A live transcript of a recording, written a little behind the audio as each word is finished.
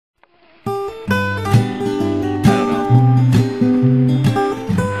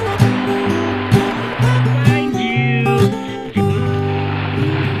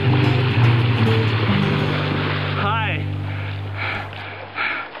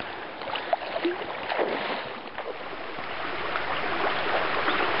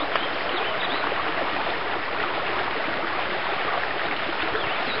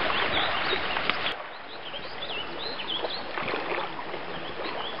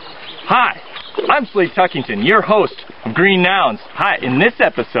Hi, I'm Slate Tuckington, your host of Green Nouns. Hi, in this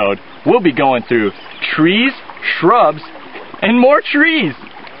episode, we'll be going through trees, shrubs, and more trees.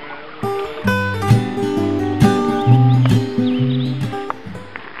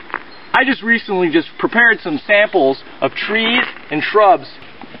 I just recently prepared some samples of trees and shrubs.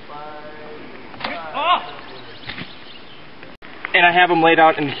 And I have them laid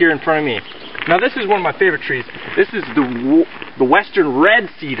out here in front of me. Now this is one of my favorite trees. This is the western red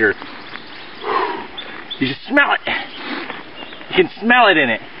cedar. You just smell it. You can smell it in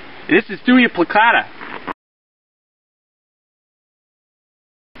it. This is Thuya plicata.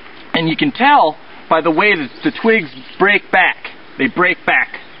 And you can tell by the way that the twigs break back. They break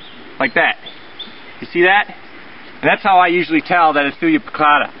back like that. You see that? And that's how I usually tell that it's Thuya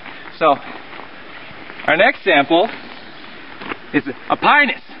plicata. So our next sample is a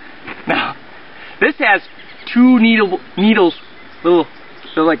pinus. Now this has two needles,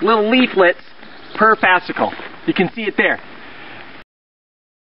 they're like little leaflets per fascicle. You can see it there.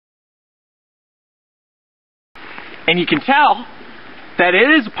 And you can tell that it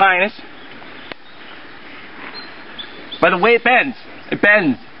is a pinus by the way it bends. It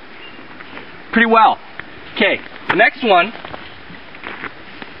bends pretty well. Okay, the next one,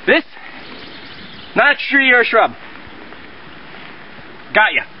 this, not a tree or a shrub.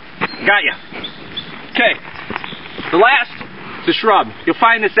 Got ya. Got ya. Okay, the last, the shrub. You'll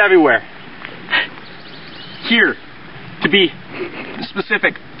find this everywhere. Here, to be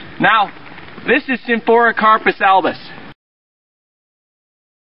specific. Now, this is Symphoracarpus albus.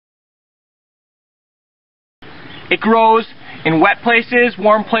 It grows in wet places,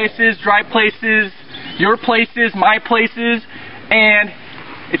 warm places, dry places, your places, my places, and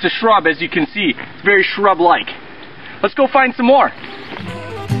it's a shrub, as you can see. It's very shrub-like. Let's go find some more.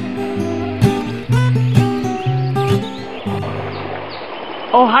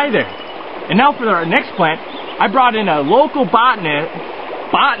 Oh, hi there. And now for our next plant, I brought in a local botanist,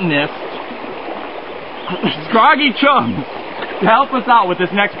 Scroggy Chums, to help us out with this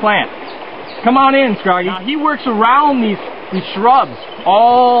next plant. Come on in, Scroggy. He works around these shrubs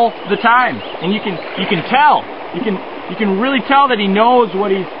all the time, and you can tell. You can really tell that he knows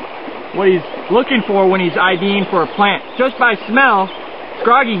what he's looking for when he's IDing for a plant. Just by smell,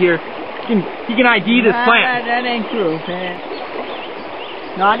 Scroggy here, he can ID this plant. That ain't true, man.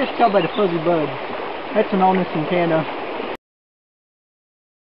 No, I just tell by the fuzzy buds. That's an Onus in Canada.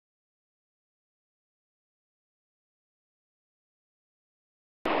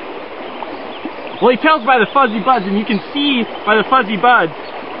 Well, he tells by the fuzzy buds, and you can see by the fuzzy buds,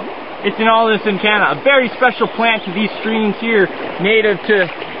 it's an Onus in Canada. A very special plant to these streams here, native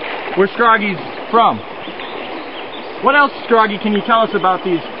to where Scroggy's from. What else, Scroggy, can you tell us about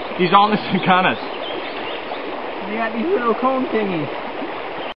these Onus in Canadas? They got these little cone thingies.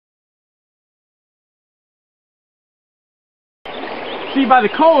 See, by the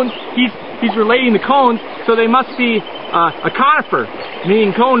cones, he's relating the cones, so they must be a conifer,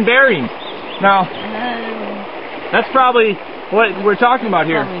 meaning cone bearing. Now, that's probably what we're talking about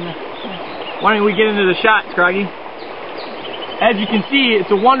here. Why don't we get into the shot, Scroggy? As you can see, it's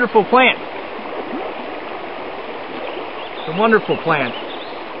a wonderful plant. It's a wonderful plant.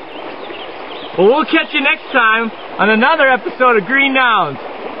 Well, we'll catch you next time on another episode of Green Nouns.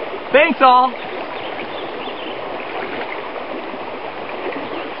 Thanks all.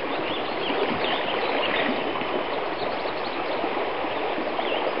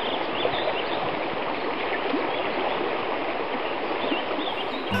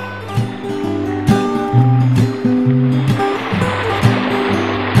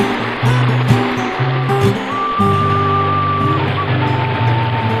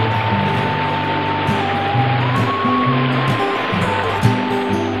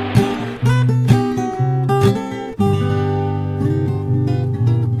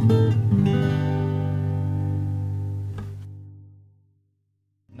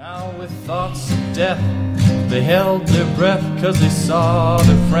 Now with thoughts of death, they held their breath 'cause they saw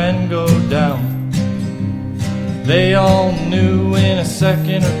their friend go down. They all knew in a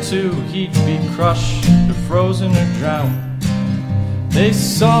second or two he'd be crushed or frozen or drowned. They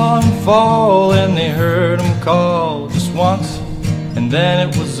saw him fall and they heard him call just once, and then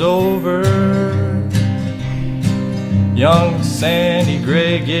it was over. Young Sandy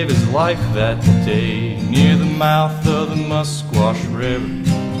Gray gave his life that day near the mouth of the Musquash River.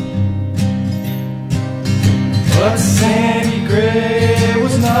 But Sandy Gray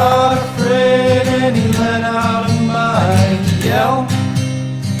was not afraid, and he let out a mighty yell.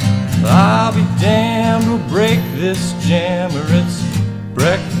 I'll be damned, we'll break this jam, or it's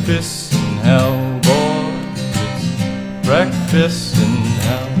breakfast in hell, boys. It's breakfast in